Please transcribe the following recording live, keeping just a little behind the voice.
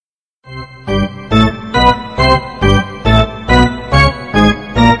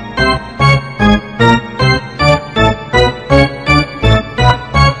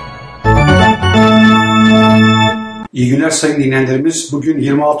sayın dinleyenlerimiz. Bugün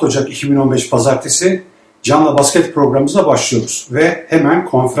 26 Ocak 2015 Pazartesi Canla Basket programımıza başlıyoruz. Ve hemen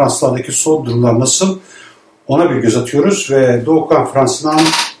konferanslardaki son durumlar nasıl ona bir göz atıyoruz. Ve Doğu Konferansı'ndan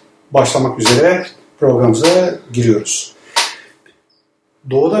başlamak üzere programımıza giriyoruz.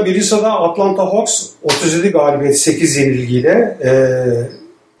 Doğu'da birinci sırada Atlanta Hawks 37 galibiyet 8 yenilgiyle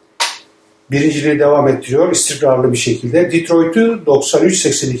birinciliği devam ettiriyor istikrarlı bir şekilde. Detroit'u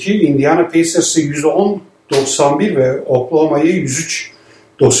 93-82, Indiana Pacers'ı 110-91 ve Oklahoma'yı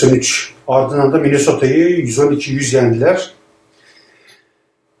 103-93. Ardından da Minnesota'yı 112-100 yendiler.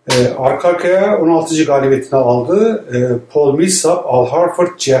 Arka arkaya 16. galibiyetini aldı. Paul Millsap, Al Horford,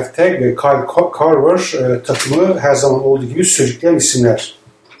 Jeff Teague ve Kyle Korver takımı her zaman olduğu gibi sürükleyen isimler.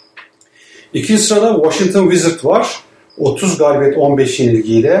 İkinci sırada Washington Wizards var. 30 galibiyet 15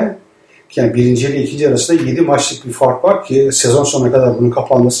 yenilgiyle. Yani birinci ile ikinci arasında 7 maçlık bir fark var ki sezon sonuna kadar bunun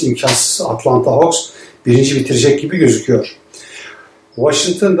kapanması imkansız. Atlanta Hawks birinci bitirecek gibi gözüküyor.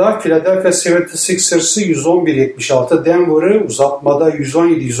 Washington'da Philadelphia 76ers'ı 111-76, Denver'ı uzatmada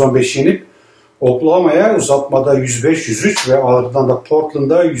 117-115 yenip Oklahoma'ya uzatmada 105-103 ve ardından da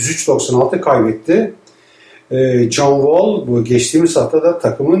Portland'a 103-96 kaybetti. John Wall bu geçtiğimiz haftada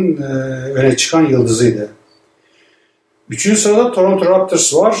takımın öne çıkan yıldızıydı. Üçüncü sırada Toronto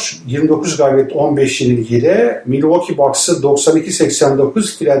Raptors var. 29 galibiyet 15 yenilgiyle. Milwaukee Bucks'ı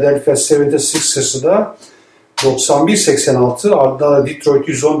 92-89, Philadelphia 76ers'ı da 91-86, ardından da Detroit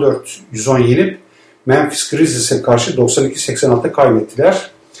 114-110 yenip Memphis Grizzlies'e karşı 92-86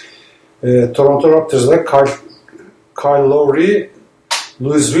 kaybettiler. Toronto Raptors'da Kyle Lowry,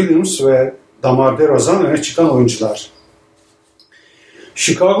 Louis Williams ve DeMar DeRozan öne çıkan oyuncular.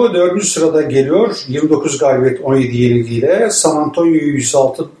 Chicago 4. sırada geliyor. 29 galibiyet 17 yenilgiyle. San Antonio'yu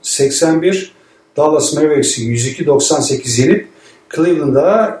 106-81, Dallas Mavericks'i 102-98 yenip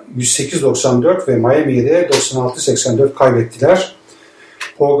Cleveland'a 108-94 ve Miami'ye de 96-84 kaybettiler.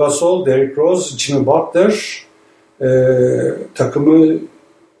 Paul Gasol, Derrick Rose, Jimmy Butler takımı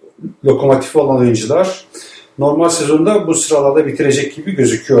lokomotifi olan oyuncular. Normal sezonda bu sıralarda bitirecek gibi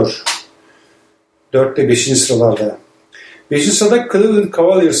gözüküyor. 4 ile 5. sıralarda. 5. sırada Cleveland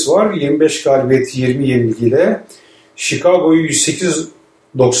Cavaliers var. 25 galibiyet 20 yenilgiyle. Chicago'yu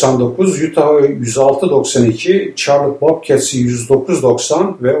 108-99, Utah'ı 106-92, Charlotte Bobcats'ı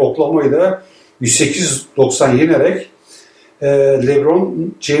 109-90 ve Oklahoma'yı da 108-90 yenerek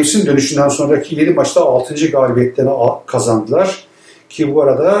LeBron James'in dönüşünden sonraki 7 maçta 6. galibiyetlerini kazandılar. Ki bu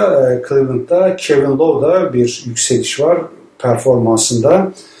arada Cleveland'da Kevin Love'da bir yükseliş var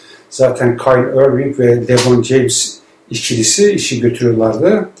performansında. Zaten Kyrie Irving ve LeBron James ikilisi işi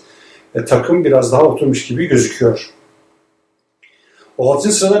götürüyorlardı. Takım biraz daha oturmuş gibi gözüküyor.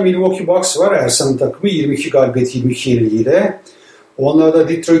 6. sırada Milwaukee Bucks var. Ersan'ın takımı 22 galibiyet 22 yenilgiyle. Onlar da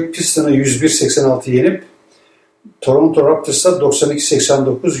Detroit Pistons'ı 101-86 yenip Toronto Raptors'a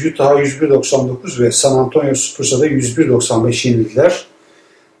 92-89, Utah'a 101-99 ve San Antonio Spurs'a da 101-95 yenildiler.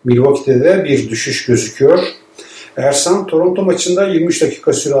 Milwaukee'de de bir düşüş gözüküyor. Ersan Toronto maçında 23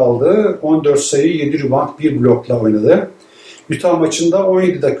 dakika süre aldı. 14 sayı, 7 rebound, 1 blokla oynadı. Utah maçında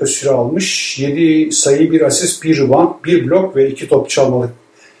 17 dakika süre almış. 7 sayı, 1 asist, 1 rebound, 1 blok ve 2 top çalmalık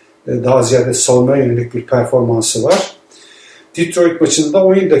daha ziyade savunmaya yönelik bir performansı var. Detroit maçında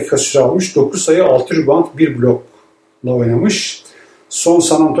 17 dakika süre almış. 9 sayı, 6 rebound, 1 blokla oynamış. Son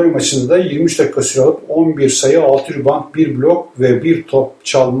San Antonio maçında da 23 dakika süre alıp 11 sayı, 6 rebound, 1 blok ve 1 top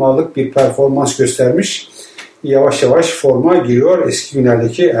çalmalık bir performans göstermiş. Yavaş yavaş forma giriyor. Eski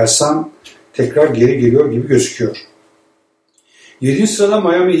günlerdeki Ersan tekrar geri geliyor gibi gözüküyor. 7. sırada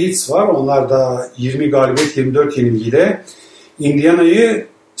Miami Heat var. Onlar da 20 galibiyet 24 yenilgiyle. Indiana'yı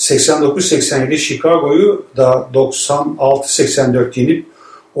 89-87, Chicago'yu da 96-84 yenip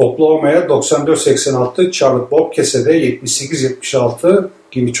Oklahoma'ya 94-86, Charlotte Bobcats'e de 78-76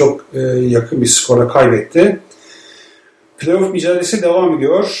 gibi çok yakın bir skora kaybetti. Playoff mücadelesi devam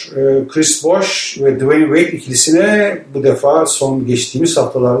ediyor. Chris Bosh ve Dwayne Wade ikilisine bu defa son geçtiğimiz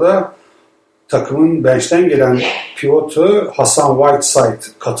haftalarda takımın bench'ten gelen pivotu Hassan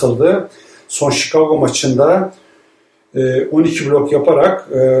Whiteside katıldı. Son Chicago maçında 12 blok yaparak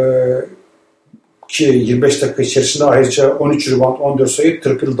ki 25 dakika içerisinde ayrıca 13 rebound 14 sayı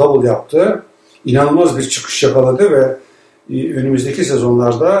triple double yaptı. İnanılmaz bir çıkış yakaladı ve önümüzdeki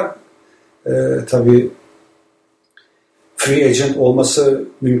sezonlarda tabii free agent olması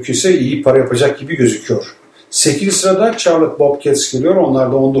mümkünse iyi para yapacak gibi gözüküyor. 8. sırada Charlotte Bobcats geliyor.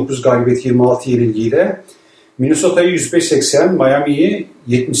 Onlar da 19 galibiyet 26 yenilgiyle. Minnesota'yı 105-80, Miami'yi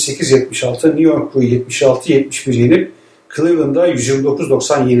 78-76, New York'u 76-71 yenip Cleveland'a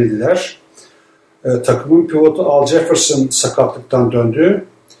 129-90 yenildiler. Takımın pivotu Al Jefferson sakatlıktan döndü.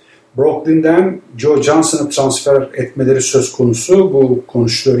 Brooklyn'den Joe Johnson'ı transfer etmeleri söz konusu. Bu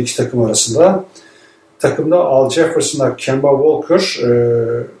konuşuluyor iki takım arasında. Takımda Al Jefferson'la Kemba Walker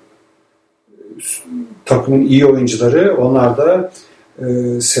takımın iyi oyuncuları. Onlar da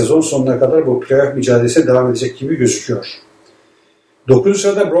sezon sonuna kadar bu playoff mücadelesine devam edecek gibi gözüküyor. 9.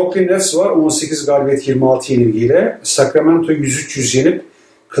 sırada Brooklyn Nets var. 18 galibiyet 26 yenilgiyle. Sacramento 103-100 yenip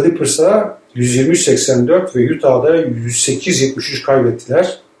Clippers'a 123-84 ve Utah'da 108-73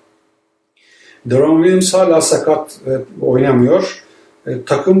 kaybettiler. Deron Williams hala sakat oynamıyor.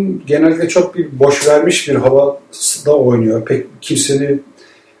 Takım genellikle çok bir boş vermiş bir havada oynuyor. Pek kimsenin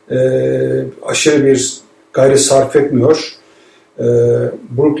aşırı bir gayret sarf etmiyor.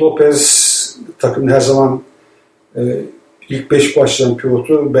 Brook Lopez takımın her zaman ilk 5 başlayan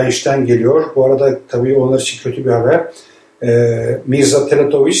pivotu bench'ten geliyor. Bu arada tabii onlar için kötü bir haber. Mirza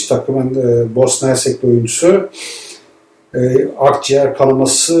Teletovic takımın Bosna Hersekli oyuncusu akciğer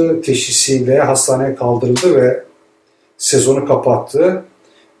kanaması teşhisiyle hastaneye kaldırıldı ve sezonu kapattı.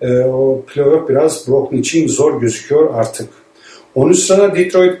 O playoff biraz Brooklyn için zor gözüküyor artık. 10. sırada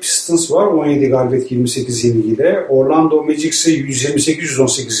Detroit Pistons var. 17 galibiyet 28 yenilgiyle. Orlando Magic'si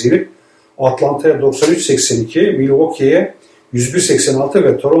 128-118 yenip Atlanta'ya 93-82, Milwaukee'ye 101-86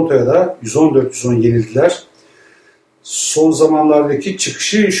 ve Toronto'ya da 114-110 yenildiler. Son zamanlardaki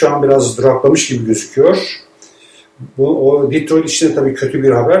çıkışı şu an biraz duraklamış gibi gözüküyor. O Detroit için de tabii kötü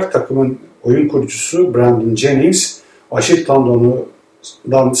bir haber. Takımın oyun kurucusu Brandon Jennings Aşil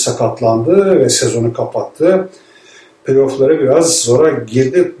tendonundan sakatlandı ve sezonu kapattı. Playoff'lara biraz zora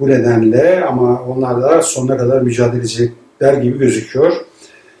girdi bu nedenle ama onlar da sonuna kadar mücadele edecekler gibi gözüküyor.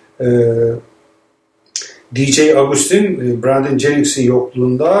 DJ Augustin, Brandon Jennings'in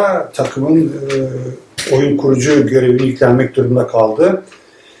yokluğunda takımın oyun kurucu görevini yüklenmek durumunda kaldı.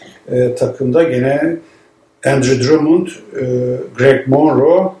 Takımda gene Andrew Drummond, Greg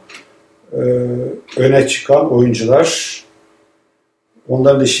Monroe öne çıkan oyuncular.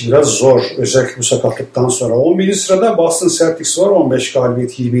 Onların işi biraz zor. Özellikle bu sakatlıktan sonra. 11. sırada Boston Celtics var. 15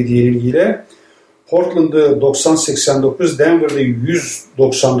 galibiyet 27 yenilgiyle. Portland'ı 90-89, Denver'ı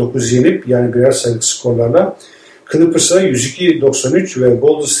 199 yenip yani birer sayılık skorlarla Clippers'a 102-93 ve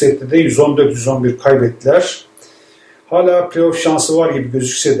Golden State'de de 114-111 kaybettiler. Hala playoff şansı var gibi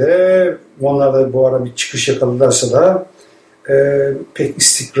gözükse de onlar da bu ara bir çıkış yakaladılarsa da pek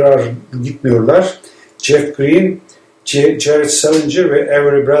istikrar gitmiyorlar. Jeff Green, Jared Salinger ve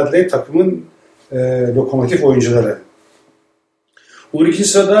Avery Bradley takımın lokomotif oyuncuları. 12.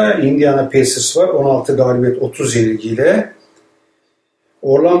 sırada Indiana Pacers var. 16 galibiyet 30 yenilgiyle.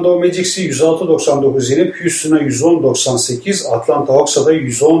 Orlando Magic'si 106-99 yenip Houston'a 110-98, Atlanta Hawks'a da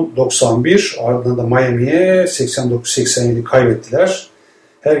 110-91, ardından da Miami'ye 89-87 kaybettiler.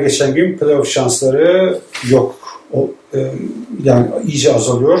 Her geçen gün playoff şansları yok. Yani iyice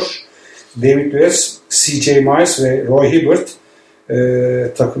azalıyor. David West, C.J. Miles ve Roy Hibbert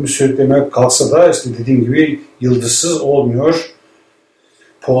takımı sürüklemeye kalksa da işte dediğim gibi yıldızsız olmuyor.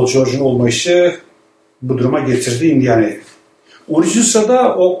 Paul George'un olmayışı bu duruma getirdi Indiana'yı. 13.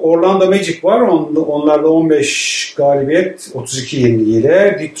 sırada Orlando Magic var. Onlarda 15 galibiyet 32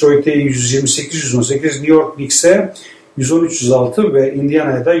 yenilgiyle. Detroit'e 128-118, New York Knicks'e 113-106 ve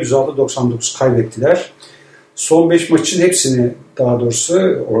Indiana'ya da 106-99 kaybettiler. Son 5 maçın hepsini daha doğrusu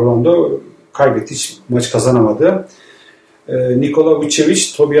Orlando kaybetti. Hiç maç kazanamadı. Nikola Vucevic,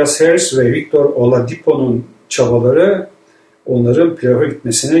 Tobias Harris ve Victor Oladipo'nun çabaları onların playoff'a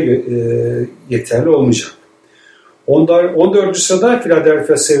gitmesine yeterli olmayacak. 14. sırada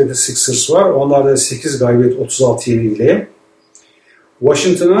Philadelphia 76ers var. Onlarda 8 galibiyet 36 yenilgiyle.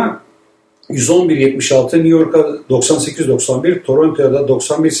 Washington'a 111-76, New York'a 98-91, Toronto'ya da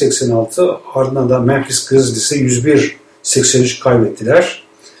 91-86, ardından da Memphis Grizzlies'e 101-83 kaybettiler.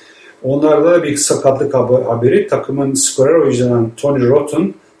 Onlarda da bir sakatlık haberi. Takımın skorer oyuncularından Tony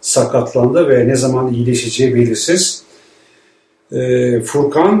Rotten sakatlandı ve ne zaman iyileşeceği belirsiz.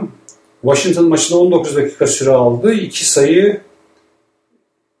 Furkan Washington maçında 19 dakika süre aldı. 2 sayı,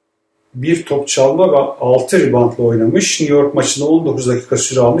 1 top çalma ve 6 reboundla oynamış. New York maçında 19 dakika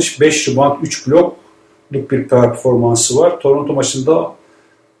süre almış. 5 rebound, 3 blokluk bir performansı var. Toronto maçında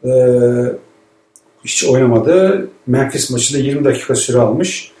hiç oynamadı. Memphis maçında 20 dakika süre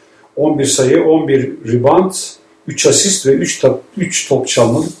almış. 11 sayı, 11 rebound, 3 asist ve 3 top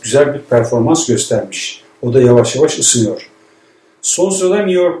çalmalık güzel bir performans göstermiş. O da yavaş yavaş ısınıyor. Son sırada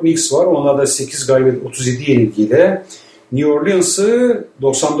New York Knicks var. Onlarda 8 galibiyet 37 yenilgiyle. New Orleans'ı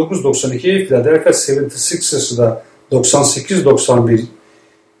 99-92, Philadelphia 76ers'ı da 98-91,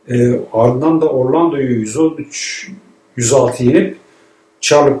 ardından da Orlando'yu 113-106 yenip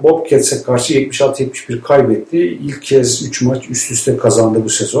Charlotte Bobcats'e karşı 76-71 kaybetti. İlk kez 3 maç üst üste kazandı bu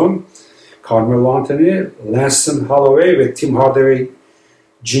sezon. Carmelo Anthony, Langston Holloway ve Tim Hardaway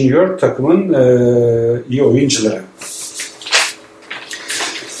Jr. takımın iyi oyuncuları.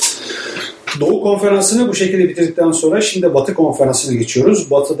 Doğu Konferansı'nı bu şekilde bitirdikten sonra şimdi Batı Konferansı'na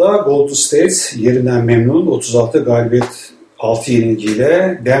geçiyoruz. Batı'da Golden State yerinden memnun. 36 galibiyet 6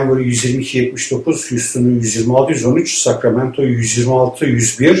 yenilgiyle. Denver'ı 122-79, Houston'u 126-113, Sacramento'yu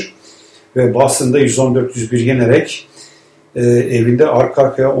 126-101 ve Boston'da 114-101 yenerek evinde arka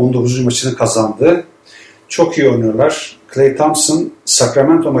arkaya 19. maçını kazandı. Çok iyi oynuyorlar. Klay Thompson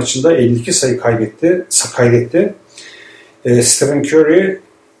Sacramento maçında 52 sayı kaydetti. Stephen Curry,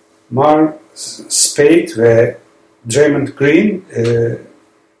 Mark Spade ve Draymond Green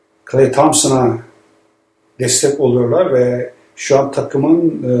Klay Thompson'a destek oluyorlar ve şu an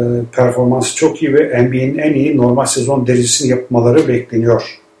takımın performansı çok iyi ve NBA'nin en iyi normal sezon derecesini yapmaları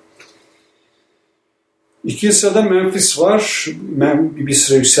bekleniyor. İkinci sırada Memphis var. Bir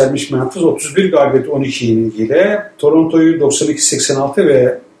sıra yükselmiş Memphis. 31 galibiyet 12 yenilgiyle. Toronto'yu 92-86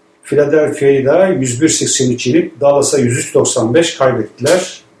 ve Philadelphia'yı da 101-83 yenip Dallas'a 103-95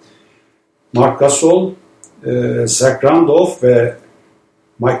 kaybettiler. Mark Gasol, Zach Randolph ve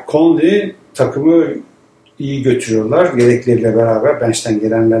Mike Conley takımı iyi götürüyorlar. Yedekleriyle beraber, bench'ten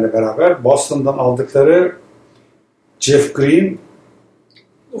gelenlerle beraber. Boston'dan aldıkları Jeff Green,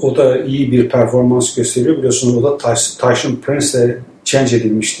 o da iyi bir performans gösteriyor. Biliyorsunuz o da Tyson Prince'le change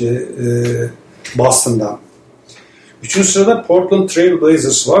edilmişti Boston'dan. Üçüncü sırada Portland Trail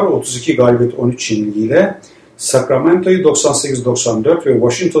Blazers var. 32 galibiyet 13 yenilgiyle. Sacramento'yu 98-94 ve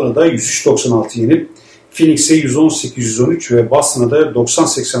Washington'u da 103-96 yenip Phoenix'e 118-113 ve Boston'a da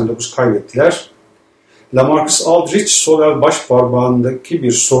 90-89 kaybettiler. LaMarcus Aldridge sol el baş parmağındaki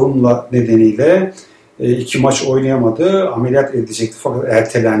bir sorunla nedeniyle 2 maç oynayamadı. Ameliyat edecekti fakat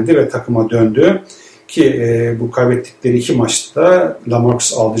ertelendi ve takıma döndü. Ki bu kaybettikleri 2 maçta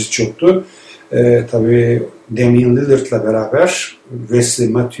LaMarcus Aldridge yoktu. Tabii Damian Lillard'la beraber Wesley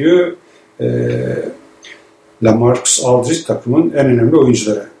Matthews, LaMarcus Aldridge takımın en önemli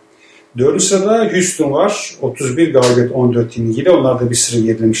oyuncuları. 4. sırada Houston var. 31 galibiyet 14 yenilgiyle. Onlar da bir sıra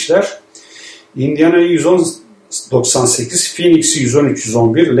gerilemişler. Indiana'yı 110-98, Phoenix'i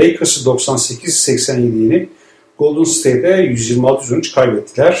 113-111, Lakers'ı 98-87 yenip Golden State'e 126-113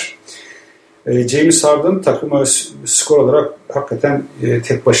 kaybettiler. James Harden takımı skor olarak hakikaten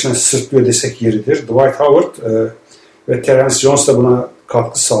tek başına sırtlıyor desek yeridir. Dwight Howard ve Terence Jones da buna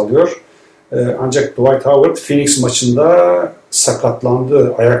katkı sağlıyor. Ancak Dwight Howard Phoenix maçında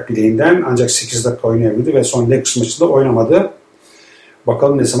sakatlandı ayak bileğinden, ancak 8 dakika oynayabildi ve son Lakers maçında oynamadı.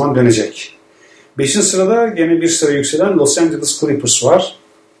 Bakalım ne zaman dönecek. 5. sırada gene bir sıra yükselen Los Angeles Clippers var.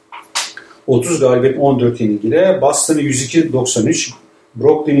 30 galibiyet 14 yenilgiyle. Boston'ı 102-93,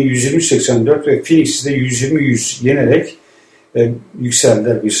 Brooklyn'i 123-84 ve Phoenix'i de 120-100 yenerek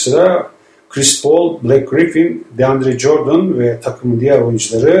yükseldiler bir sıra. Chris Paul, Blake Griffin, DeAndre Jordan ve takımın diğer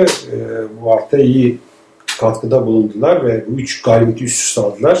oyuncuları bu hafta iyi katkıda bulundular ve bu 3 galibiyeti üst üste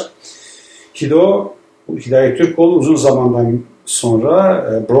aldılar. Hidayet Türkoğlu uzun zamandan sonra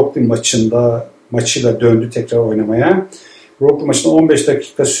Brooklyn maçıyla döndü tekrar oynamaya. Brooklyn maçında 15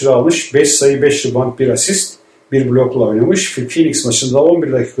 dakika süre almış. 5 sayı, 5 rebound, 1 asist, 1 blokla oynamış. Phoenix maçında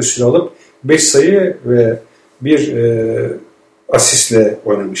 11 dakika süre alıp 5 sayı ve 1 asistle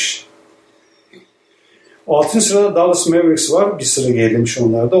oynamış. 6. sırada Dallas Mavericks var. Bir sıra gerilemiş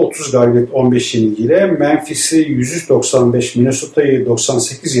onlarda. 30 galibiyet 15 yenilgiyle. Memphis'i 103-95, Minnesota'yı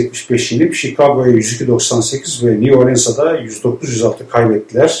 98-75 yenip Chicago'ya 102-98 ve New Orleans'a da 109-106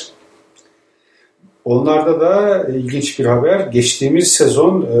 kaybettiler. Onlarda da ilginç bir haber. Geçtiğimiz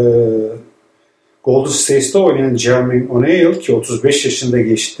sezon Golden State'de oynayan Jermaine O'Neal ki 35 yaşında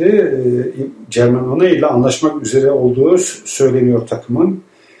geçti. Jermaine O'Neal ile anlaşmak üzere olduğu söyleniyor takımın.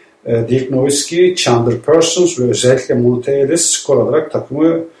 Dirk Nowitzki, Chandler Parsons ve özellikle Monte Ellis skor olarak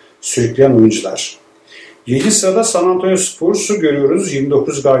takımı sürükleyen oyuncular. 7. sırada San Antonio Spurs'u görüyoruz.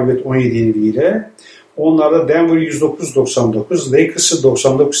 29 galibiyet 17 yenilgiyle. Onlarda Denver'ı 109-99, Lakers'ı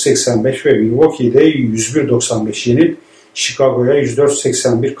 99-85 ve Milwaukee'yi de 101-95 yenip Chicago'ya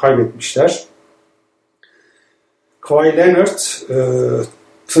 104-81 kaybetmişler. Kawhi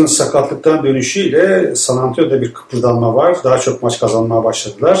Leonard'ın sakatlıktan dönüşüyle San Antonio'da bir kıpırdanma var. Daha çok maç kazanmaya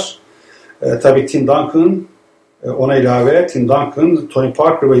başladılar. Tabii Tim Duncan, ona ilave Tim Duncan, Tony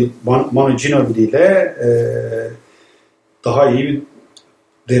Parker ve Manu Ginobili ile daha iyi bir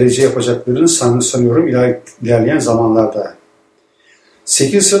derece yapacaklarını sanıyorum ilerleyen zamanlarda.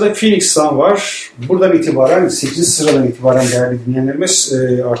 8. sırada Phoenix Sun var. Buradan itibaren 8. sıradan itibaren değerli dinleyenlerimiz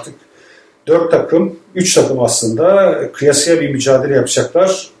artık 3 takım aslında kıyasıya bir mücadele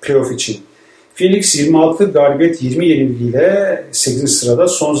yapacaklar playoff için. Phoenix 26 galibiyet 20 yenilgiyle 8. sırada.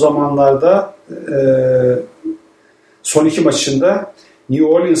 Son zamanlarda son 2 maçında New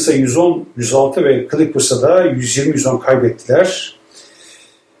Orleans'a 110-106 ve Clippers'a da 120-110 kaybettiler.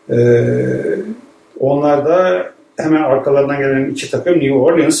 Onlar da hemen arkalarından gelen 2 takım New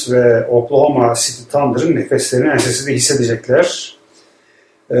Orleans ve Oklahoma City Thunder'ın nefeslerini ensesinde hissedecekler.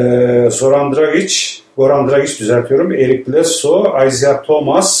 Goran Dragic düzeltiyorum. Eric Bledsoe, Isaiah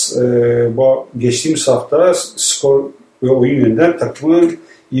Thomas bu geçtiğimiz hafta skor ve oyun yönünden takımın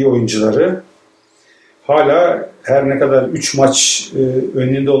iyi oyuncuları. Hala her ne kadar 3 maç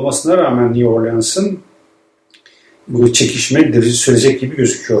önünde olmasına rağmen New Orleans'ın bu çekişme sürecek gibi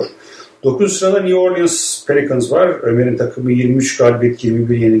gözüküyor. 9. sırada New Orleans Pelicans var. Ömer'in takımı 23 galibiyet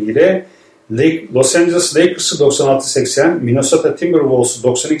 21 yenilgiyle. Los Angeles Lakers'ı 96-80, Minnesota Timberwolves'ı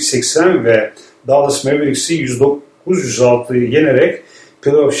 92-80 ve Dallas Mavericks'i 109-106 yenerek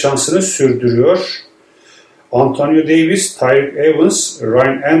playoff şansını sürdürüyor. Anthony Davis, Tyreek Evans,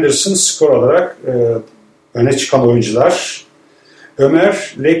 Ryan Anderson skor olarak öne çıkan oyuncular.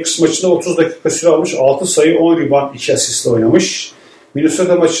 Ömer Lakers maçında 30 dakika süre almış, 6 sayı 10 rebound 2 asistle oynamış.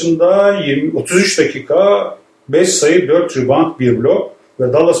 Minnesota maçında 33 dakika 5 sayı 4 rebound 1 blok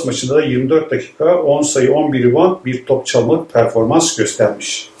ve Dallas maçında da 24 dakika 10 sayı 11 rebound 1 top çalma performans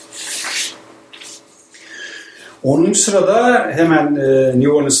göstermiş. 10. sırada hemen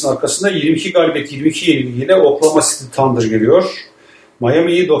New Orleans'ın arkasında 22 galibiyet 22 yenilgiyle Oklahoma City Thunder geliyor.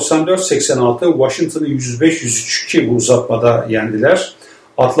 Miami'yi 94-86, Washington'ı 105-103 bu uzatmada yendiler.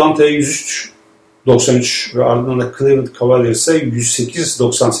 Atlanta'ya 103-93 ve ardından da Cleveland Cavaliers'a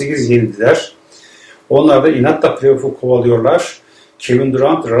 108-98 yenildiler. Onlar da inatla playoff'u kovalıyorlar. Kevin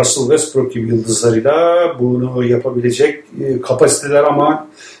Durant, Russell Westbrook gibi yıldızlarıyla bunu yapabilecek kapasiteler ama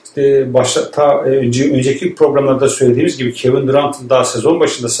önceki programlarda söylediğimiz gibi Kevin Durant'ın daha sezon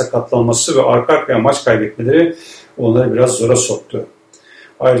başında sakatlanması ve arka arkaya maç kaybetmeleri onları biraz zora soktu.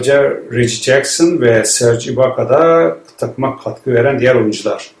 Ayrıca Reggie Jackson ve Serge Ibaka da takıma katkı veren diğer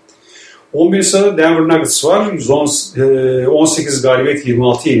oyuncular. 11. sırada Denver Nuggets var. 18 galibiyet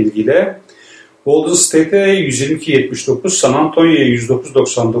 26 yenilgiyle. Golden State'e 122-79, San Antonio'ya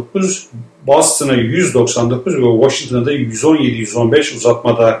 109-99, Boston'a 100-99 ve Washington'a da 117-115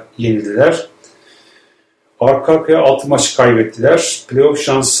 uzatmada yenildiler. Arka arkaya 6 maç kaybettiler. Playoff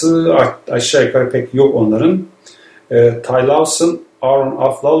şansı aşağı yukarı pek yok onların. Ty Lawson, Aaron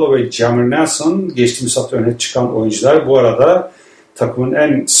Aflalo ve Jamir Nelson geçtiğimiz hafta öne çıkan oyuncular. Bu arada takımın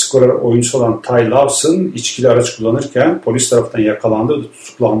en skorer oyuncusu olan Ty Lawson içkili araç kullanırken polis tarafından yakalandı,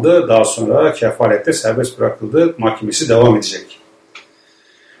 tutuklandı. Daha sonra kefalette serbest bırakıldı. Mahkemesi devam edecek.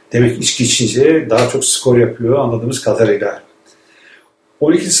 Demek içki içince daha çok skor yapıyor anladığımız kadarıyla.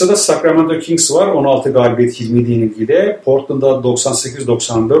 12. sırada Sacramento Kings var. 16 galibiyet 27 yenilgiyle. Portland'a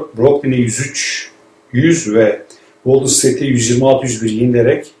 98-94, Brooklyn'e 103-100 ve Golden State'e 126-101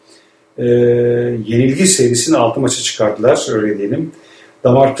 yenilerek yenilgi serisini 6 maça çıkardılar, öyle diyelim.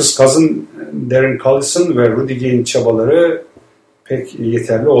 DeMarcus Cousins, Darren Collison ve Rudy Gay'in çabaları pek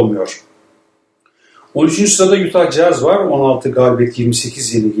yeterli olmuyor. 13. sırada Utah Jazz var. 16 galibiyet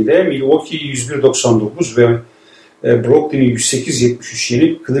 28 yenilgiyle. Milwaukee'yi 101-99 ve Brooklyn'i 108-73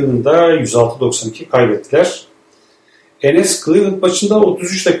 yenip Cleveland'a 106-92 kaybettiler. Enes Cleveland maçında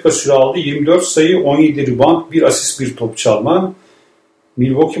 33 dakika süre aldı. 24 sayı, 17 rebound, 1 asist, 1 top çalma.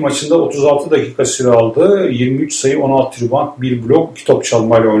 Milwaukee maçında 36 dakika süre aldı. 23 sayı, 16 rebound, 1 blok, 2 top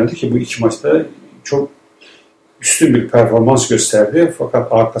çalmayla oynadı ki bu iki maçta çok üstün bir performans gösterdi. Fakat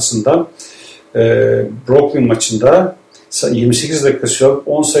arkasından Brooklyn maçında 28 dakika süre alıp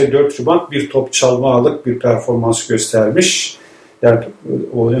 10 sayı 4 rebound, 1 top çalmalık bir performans göstermiş. Yani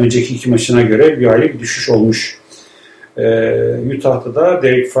o önceki iki maçına göre bir aylık düşüş olmuş. Utah'ta da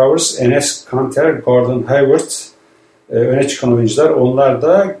Derek Favors, Enes Kanter, Gordon Hayward öne çıkan oyuncular. Onlar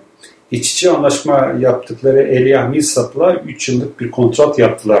da geçici anlaşma yaptıkları Elijah Millsap'la 3 yıllık bir kontrat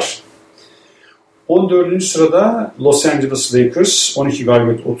yaptılar. 14. sırada Los Angeles Lakers 12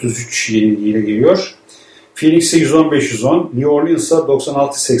 galibiyet 33 yenilgiyle geliyor. Phoenix'e 115-110, New Orleans'a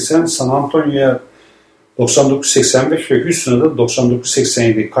 96-80, San Antonio'ya 99-85 ve Houston'a da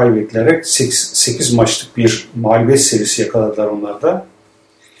 99-87 kaybedilerek 8 maçlık bir mağlubiyet serisi yakaladılar onlar da.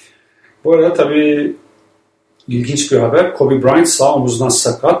 Bu arada tabii ilginç bir haber. Kobe Bryant sağ omuzundan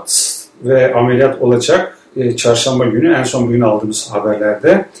sakat ve ameliyat olacak. Çarşamba günü en son bugün aldığımız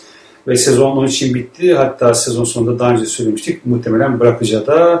haberlerde. Ve sezon onun için bitti. Hatta sezon sonunda daha önce söylemiştik. Muhtemelen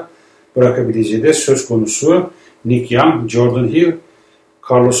bırakabileceği de söz konusu. Nick Young, Jordan Hill,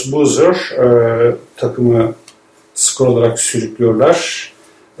 Carlos Boozer takımı skor olarak sürüklüyorlar.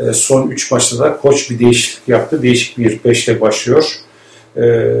 Son 3 maçta da koç bir değişiklik yaptı. Değişik bir beşle başlıyor.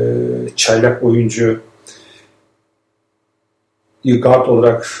 Çaylak oyuncu guard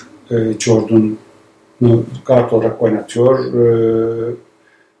olarak Jordan'ı guard olarak oynatıyor.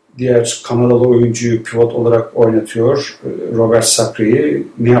 Diğer Kanadalı oyuncuyu pivot olarak oynatıyor. Robert Sacre'yi.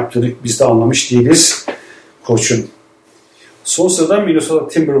 Ne yaptığını biz de anlamış değiliz koçun. Son sırada Minnesota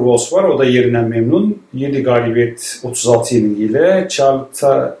Timberwolves var. O da yerinden memnun. 7 galibiyet 36 yenilgiyle.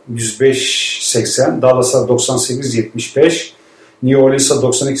 Charlotte'a 105-80, Dallas'a 98-75, New Orleans'a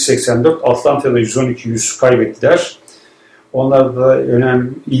 92-84, Atlanta'da 112-100 kaybettiler. Onlarda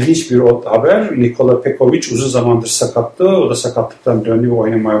ilginç bir haber. Nikola Pekovic uzun zamandır sakattı. O da sakatlıktan döndü ve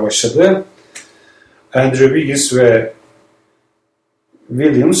oynamaya başladı. Andrew Wiggins ve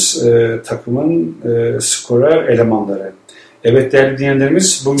Williams takımın skorer elemanları. Evet değerli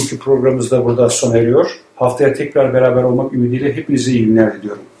dinleyenlerimiz, bugünkü programımız da burada sona eriyor. Haftaya tekrar beraber olmak ümidiyle hepinize iyi günler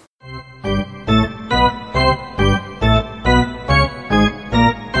diliyorum.